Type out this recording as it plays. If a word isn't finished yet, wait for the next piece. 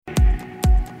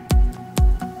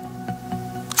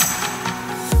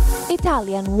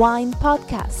Italian Wine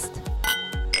Podcast.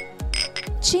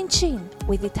 Chin Chin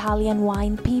with Italian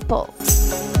wine people.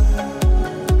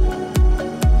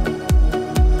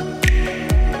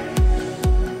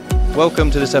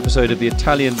 Welcome to this episode of the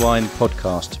Italian Wine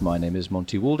Podcast. My name is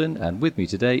Monty Waldin, and with me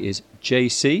today is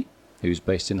JC, who's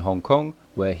based in Hong Kong,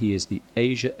 where he is the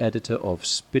Asia editor of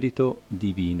Spirito,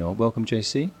 diVino. Welcome,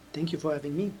 JC. Thank you for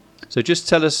having me. So just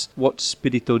tell us what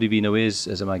Spirito, diVino is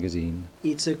as a magazine.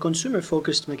 It's a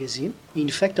consumer-focused magazine. In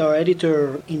fact, our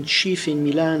editor-in-chief in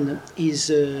Milan is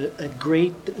a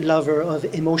great lover of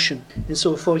emotion. And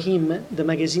so for him, the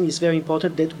magazine is very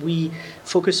important that we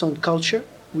focus on culture.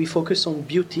 We focus on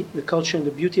beauty, the culture and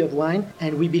the beauty of wine,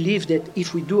 and we believe that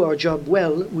if we do our job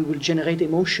well, we will generate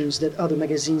emotions that other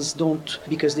magazines don't,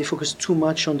 because they focus too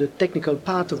much on the technical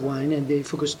part of wine and they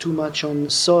focus too much on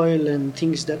soil and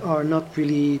things that are not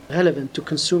really relevant to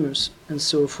consumers. And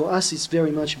so for us, it's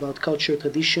very much about culture,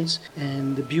 traditions,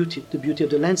 and the beauty of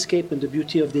the landscape and the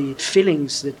beauty of the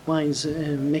feelings that wines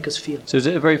make us feel. So is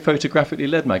it a very photographically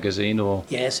led magazine, or?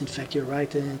 Yes, in fact, you're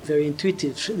right. Very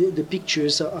intuitive. The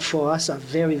pictures for us are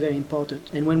very, very important.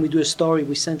 And when we do a story,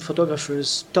 we send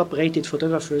photographers, top-rated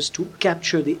photographers, to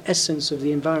capture the essence of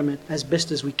the environment as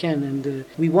best as we can. And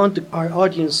we want our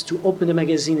audience to open the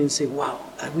magazine and say, wow,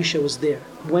 I wish I was there.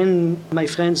 When my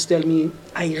friends tell me,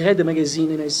 I read the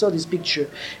magazine and I saw this picture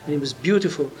and it was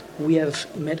beautiful, we have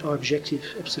met our objective,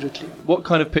 absolutely. What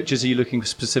kind of pictures are you looking for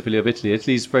specifically of Italy?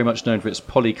 Italy is very much known for its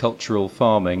polycultural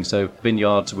farming, so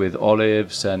vineyards with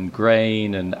olives and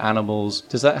grain and animals.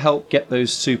 Does that help get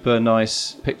those super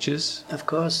nice pictures? Of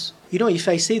course. You know, if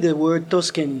I say the word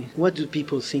Tuscany, what do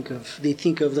people think of? They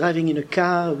think of driving in a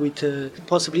car with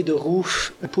possibly the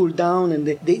roof pulled down, and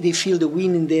they feel the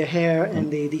wind in their hair,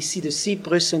 and they see the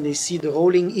cypress, and they see the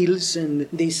rolling hills, and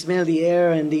they smell the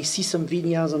air, and they see some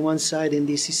vineyards on one side, and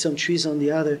they see some trees on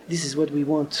the other. This is what we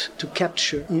want to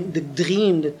capture. The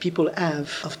dream that people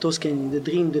have of Tuscany, the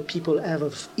dream that people have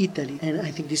of Italy. And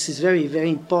I think this is very, very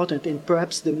important, and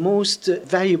perhaps the most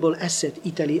valuable asset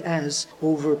Italy has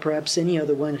over perhaps any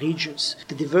other wine region.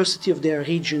 The diversity of their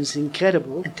regions is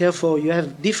incredible, and therefore you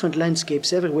have different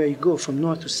landscapes everywhere you go, from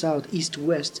north to south, east to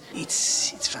west.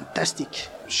 It's fantastic.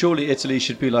 Surely Italy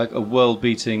should be like a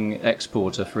world-beating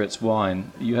exporter for its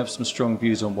wine. You have some strong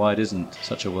views on why it isn't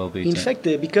such a world-beating. In fact,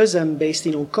 because I'm based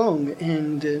in Hong Kong,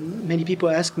 and many people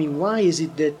ask me, why is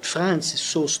it that France is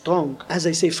so strong? As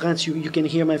I say France, you can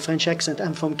hear my French accent.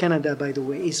 I'm from Canada, by the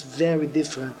way. It's very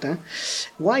different.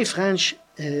 Why French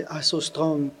are so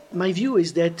strong? My view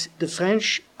is that the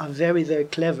French are very, very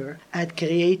clever at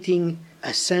creating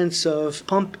a sense of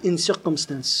pomp in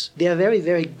circumstance. They are very,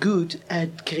 very good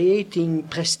at creating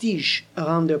prestige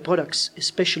around their products,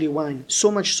 especially wine.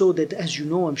 So much so that, as you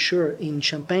know, I'm sure, in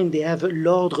Champagne, they have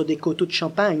l'Ordre des Coteaux de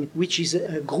Champagne, which is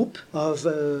a group of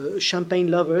champagne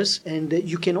lovers, and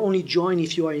you can only join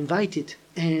if you are invited.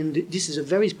 And this is a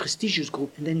very prestigious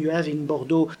group. And then you have in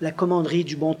Bordeaux La Commanderie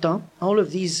du Bon Temps. All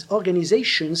of these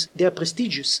organizations, they are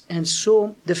prestigious. And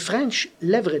so the French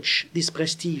leverage this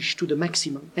prestige to the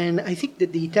maximum. And I think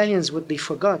that the Italians, what they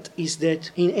forgot is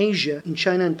that in Asia, in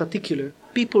China in particular,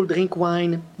 people drink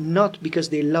wine not because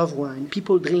they love wine.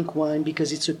 People drink wine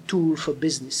because it's a tool for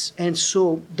business. And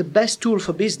so the best tool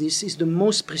for business is the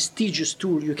most prestigious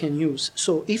tool you can use.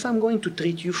 So if I'm going to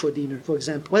treat you for dinner, for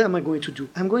example, what am I going to do?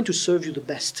 I'm going to serve you the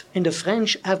best. And the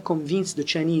French have convinced the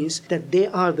Chinese that they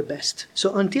are the best.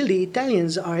 So until the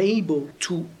Italians are able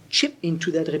to chip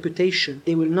into that reputation,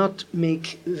 they will not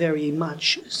make very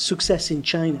much success in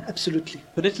China, absolutely.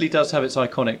 But Italy does have its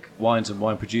iconic wines and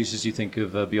wine producers. You think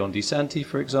of Biondisanti,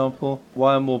 for example.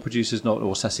 Why are more producers not,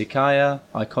 or Sassicaia,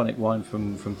 iconic wine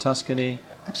from Tuscany?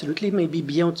 Absolutely, maybe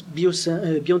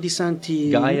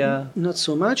Biondisanti, Gaia. Not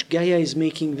so much. Gaia is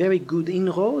making very good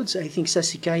inroads. I think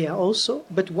Sassicaia also.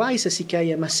 But why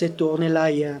Sassicaia, Massetto,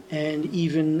 Ornellaia, and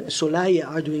even Solaia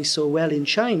are doing so well in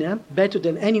China, better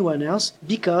than anyone else?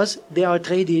 Because they are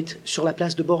traded sur la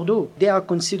place de Bordeaux. They are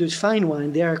considered fine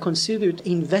wine. They are considered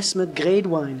investment grade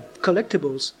wine,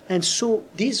 collectibles. And so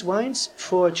these wines,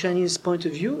 for a Chinese point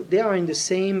of view, they are in the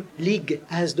same league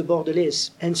as the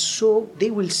Bordelais. And so they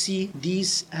will see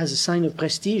these as a sign of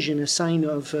prestige and a sign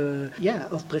of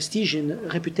prestige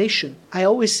and reputation. I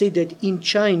always say that in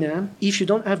China, if you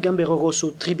don't have Gambero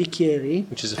Rosso Tribicchieri,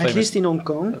 which is at least in Hong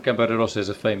Kong. Gambero Rosso is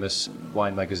a famous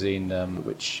wine magazine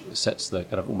which sets the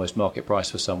kind of almost market price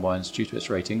for some wines due to its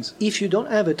ratings. If you don't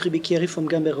have a Tribicchieri from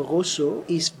Gambero Rosso,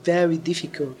 it's very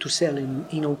difficult to sell in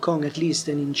Hong Kong. Kong at least,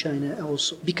 and in China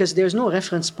also. Because there's no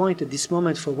reference point at this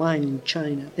moment for wine in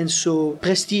China. And so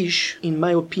prestige, in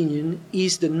my opinion,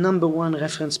 is the number one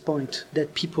reference point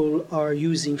that people are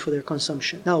using for their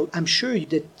consumption. Now, I'm sure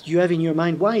that you have in your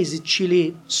mind, why is it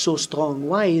Chile so strong?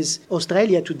 Why is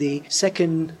Australia today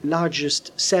second largest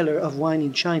seller of wine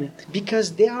in China? Because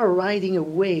they are riding a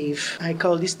wave. I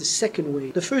call this the second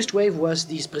wave. The first wave was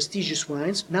these prestigious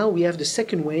wines. Now we have the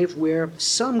second wave where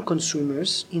some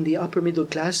consumers in the upper middle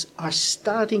class are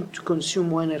starting to consume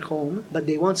wine at home, but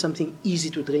they want something easy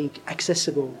to drink,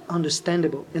 accessible,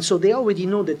 understandable. And so they already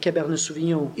know that Cabernet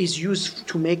Sauvignon is used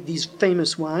to make these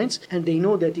famous wines, and they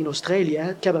know that in Australia,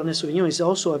 Cabernet Sauvignon is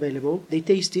also available. They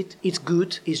taste it, it's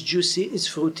good, it's juicy, it's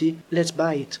fruity, let's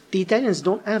buy it. The Italians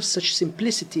don't have such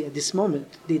simplicity at this moment.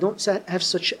 They don't have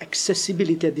such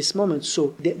accessibility at this moment,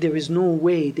 so there is no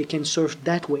way they can surf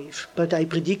that wave. But I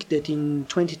predict that in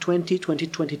 2020,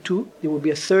 2022, there will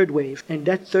be a third wave, and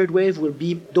that third wave will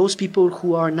be those people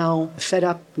who are now fed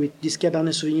up with this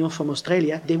Cabernet Sauvignon from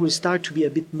Australia. They will start to be a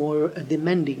bit more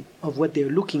demanding of what they're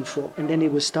looking for, and then they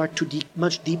will start to dig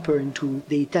much deeper into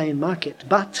the Italian market.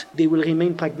 But they will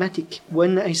remain pragmatic.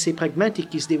 When I say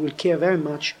pragmatic, is they will care very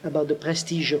much about the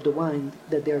prestige of the wine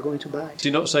that they are going to buy. So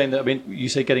you're not saying that, I mean, you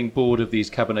say getting bored of these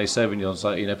Cabernet Sauvignons,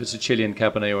 like, you know, if it's a Chilean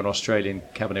Cabernet or an Australian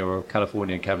Cabernet or a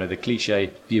Californian Cabernet, the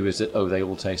cliche view is that, oh, they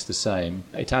all taste the same.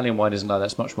 Italian wine isn't like that,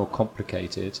 it's much more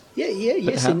complicated.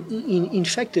 Yes. In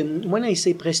fact, when I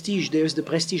say prestige, there's the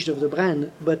prestige of the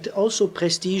brand, but also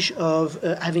prestige of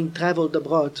having traveled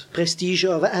abroad, prestige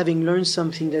of having learned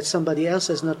something that somebody else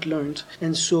has not learned.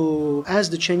 And so as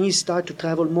the Chinese start to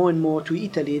travel more and more to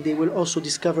Italy, they will also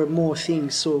discover more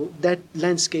things. So that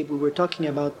landscape we were talking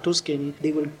about, Tuscany,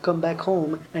 they will come back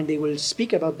home and they will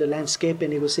speak about the landscape,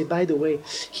 and they will say, by the way,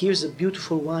 here's a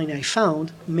beautiful wine I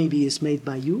found, maybe it's made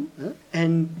by you,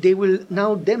 and they will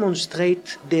now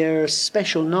demonstrate their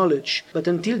special knowledge. But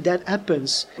until that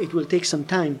happens, it will take some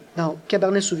time. Now,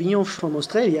 Cabernet Sauvignon from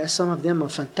Australia, some of them are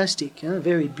fantastic,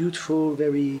 very beautiful,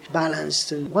 very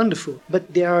balanced and wonderful,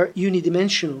 but they are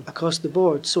unidimensional across the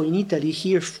board. So in Italy,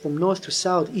 here from north to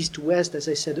south, east to west, as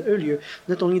I said earlier,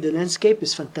 not only the landscape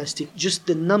is fantastic, just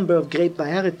the number of grape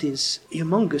varieties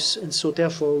humongous, and so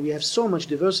therefore we have so much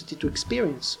diversity to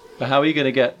experience. But how are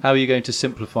you going to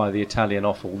simplify the Italian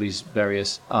off all these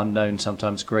various unknown,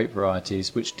 sometimes grape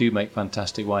varieties, which do make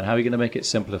fantastic wine? How are you going to make it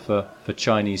simpler for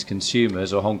Chinese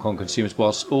consumers or Hong Kong consumers,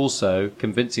 whilst also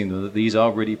convincing them that these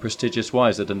are really prestigious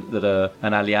wines, that an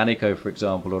Aglianico, for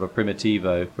example, or a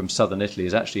Primitivo from southern Italy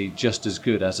is actually just as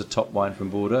good as a top wine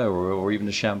from Bordeaux or even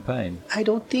a Champagne? I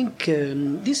don't think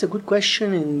this is a good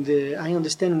question, and I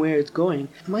understand where it's going.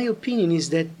 My opinion is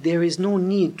that there is no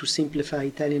need to simplify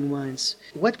Italian wines.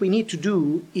 What we need to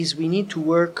do is we need to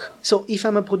work. So if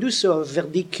I'm a producer of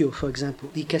Verdicchio, for example,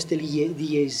 di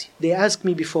Castigliese, they ask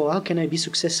me before, how can I be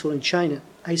successful in China?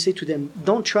 I say to them,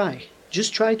 don't try.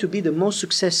 Just try to be the most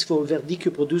successful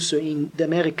Verdicchio producer in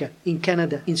America, in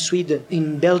Canada, in Sweden,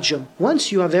 in Belgium.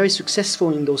 Once you are very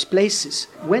successful in those places,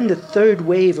 when the third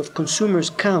wave of consumers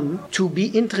come to be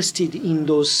interested in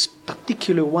those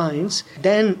particular wines,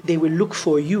 then they will look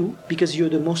for you because you're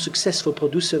the most successful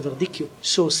producer of Verdicchio.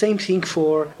 So same thing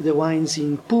for the wines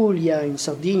in Puglia, in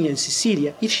Sardinia, in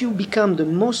Sicilia. If you become the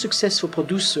most successful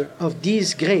producer of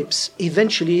these grapes,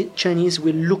 eventually Chinese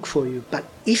will look for you. But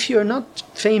if you're not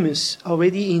famous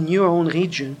already in your own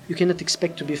region, you cannot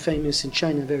expect to be famous in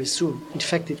China very soon. In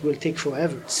fact, it will take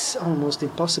forever. It's almost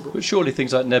impossible. But surely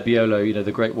things like Nebbiolo, you know,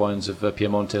 the great wines of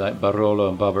Piemonte like Barolo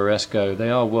and Barbaresco, they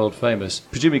are world famous.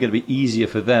 Presumably going to be easier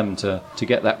for them to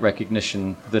get that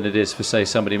recognition than it is for, say,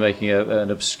 somebody making an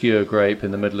obscure grape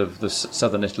in the middle of the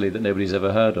southern Italy that nobody's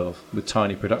ever heard of, with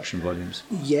tiny production volumes.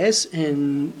 Yes,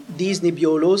 and these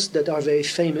Nebbiolos that are very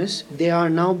famous, they are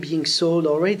now being sold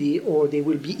already, or they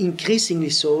will be increasingly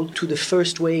sold to the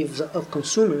first waves of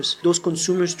consumers. Those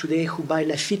consumers today who buy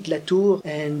Lafite, Latour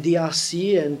and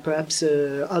DRC and perhaps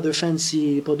other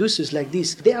fancy producers like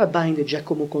this, they are buying the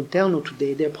Giacomo Conterno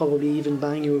today. They're probably even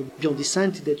buying your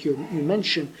Biondisanti that you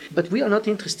mentioned. But we are not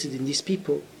interested in these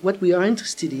people. What we are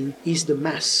interested in is the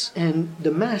mass. And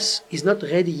the mass is not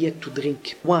ready yet to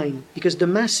drink wine, because the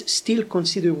mass still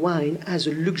consider wine as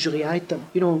a luxury item.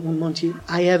 You know, Monty,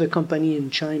 I have a company in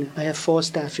China. I have 4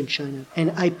 staff in China,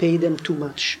 and I pay them too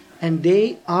much. and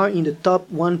they are in the top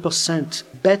 1%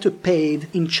 better paid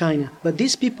in China. But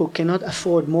these people cannot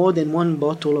afford more than one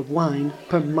bottle of wine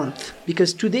per month,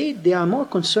 because today they are more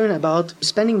concerned about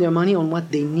spending their money on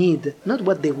what they need, not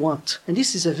what they want. And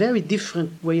this is a very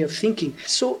different way of thinking.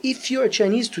 So if you're a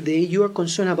Chinese today, you are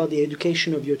concerned about the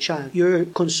education of your child. You're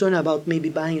concerned about maybe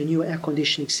buying a new air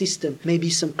conditioning system, maybe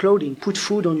some clothing, put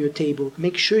food on your table,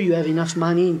 make sure you have enough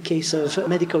money in case of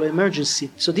medical emergency.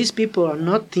 So these people are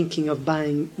not thinking of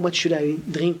buying, what should I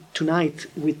drink tonight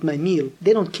with my meal?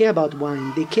 They don't care about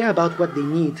wine. They care about what they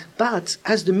need. But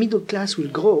as the middle class will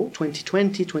grow,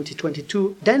 2020,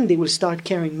 2022, then they will start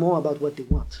caring more about what they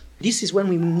want. This is when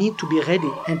we need to be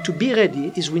ready. And to be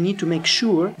ready is we need to make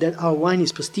sure that our wine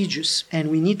is prestigious.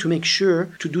 And we need to make sure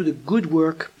to do the good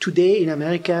work today in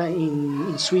America,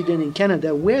 in Sweden, in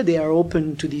Canada, where they are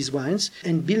open to these wines,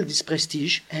 and build this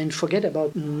prestige and forget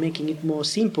about making it more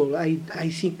simple. I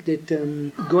think that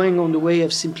going on the way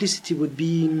of simplicity would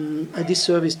be a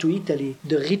disservice to Italy.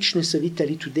 The richness of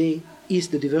Italy today is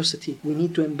the diversity. We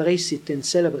need to embrace it and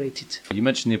celebrate it. You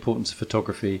mentioned the importance of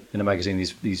photography in a magazine,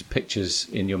 these pictures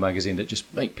in your magazine that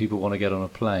just make people want to get on a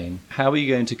plane. How are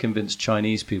you going to convince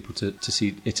Chinese people to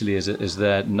see Italy as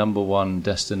their number one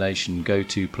destination,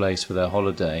 go-to place for their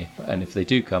holiday? And if they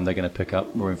do come, they're going to pick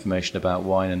up more information about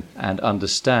wine and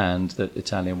understand that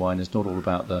Italian wine is not all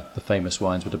about the famous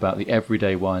wines, but about the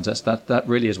everyday wines. That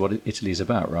really is what Italy is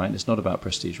about, right? It's not about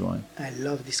prestige wine. I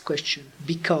love this question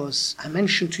because I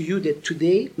mentioned to you that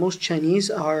today, most Chinese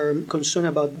are concerned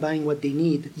about buying what they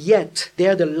need. Yet, they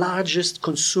are the largest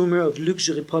consumer of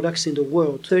luxury products in the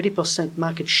world. 30%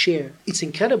 market share. It's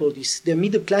incredible, this. Their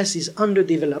middle class is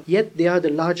underdeveloped, yet they are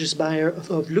the largest buyer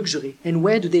of luxury. And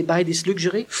where do they buy this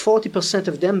luxury? 40%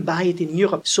 of them buy it in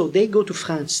Europe. So they go to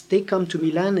France, they come to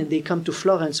Milan, and they come to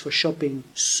Florence for shopping.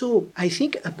 So I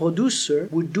think a producer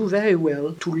would do very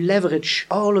well to leverage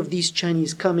all of these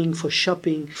Chinese coming for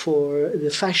shopping, for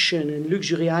the fashion and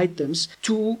luxury items,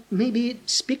 to maybe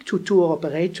speak to tour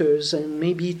operators and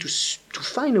maybe to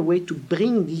find a way to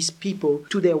bring these people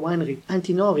to their winery.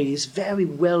 Antinori is very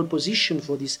well positioned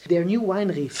for this. Their new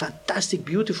winery, fantastic,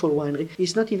 beautiful winery,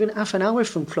 is not even half an hour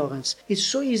from Florence. It's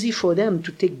so easy for them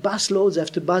to take busloads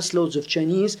after busloads of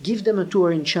Chinese, give them a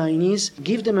tour in Chinese,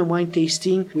 give them a wine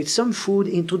tasting with some food,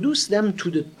 introduce them to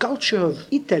the culture of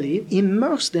Italy,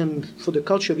 immerse them for the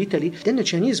culture of Italy. Then the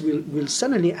Chinese will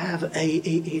suddenly have an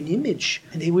image,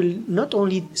 and they will not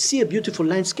only see a beautiful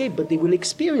landscape, but they will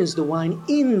experience the wine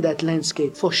in that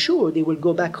landscape. For sure, they will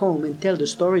go back home and tell the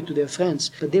story to their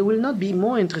friends, but they will not be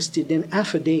more interested than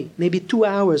half a day, maybe 2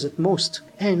 hours at most.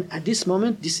 And at this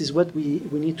moment, this is what we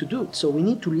need to do. So we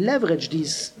need to leverage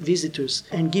these visitors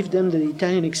and give them the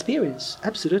Italian experience.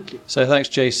 Absolutely. So thanks,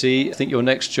 JC. I think your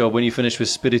next job, when you finish with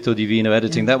Spirito diVino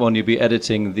editing, that one you'll be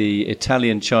editing the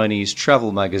Italian-Chinese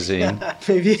travel magazine.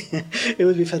 Maybe. It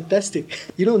would be fantastic.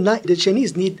 You know, the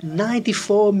Chinese need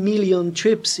 94 million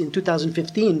trips in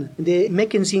 2015. The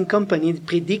McKinsey company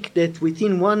predict that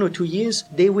within 1 or 2 years,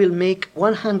 they will make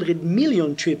 100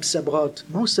 million trips abroad.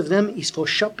 Most of them is for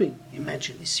shopping.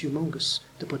 Imagine, it's humongous,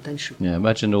 the potential. Yeah,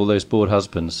 imagine all those bored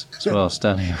husbands as well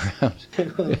standing around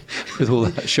with all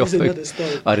that shopping.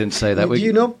 I didn't say that. Do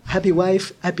you know, happy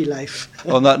wife, happy life.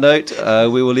 On that note,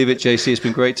 we will leave it, JC. It's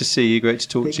been great to see you, great to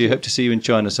talk to you. Hope to see you in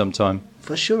China sometime.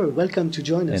 For sure. Welcome to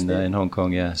join us in Hong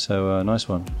Kong, yeah. So, nice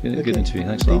one. Good interview.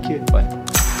 Thanks a lot. Thank you.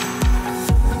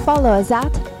 Bye. Follow us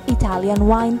at Italian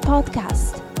Wine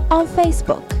Podcast on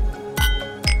Facebook.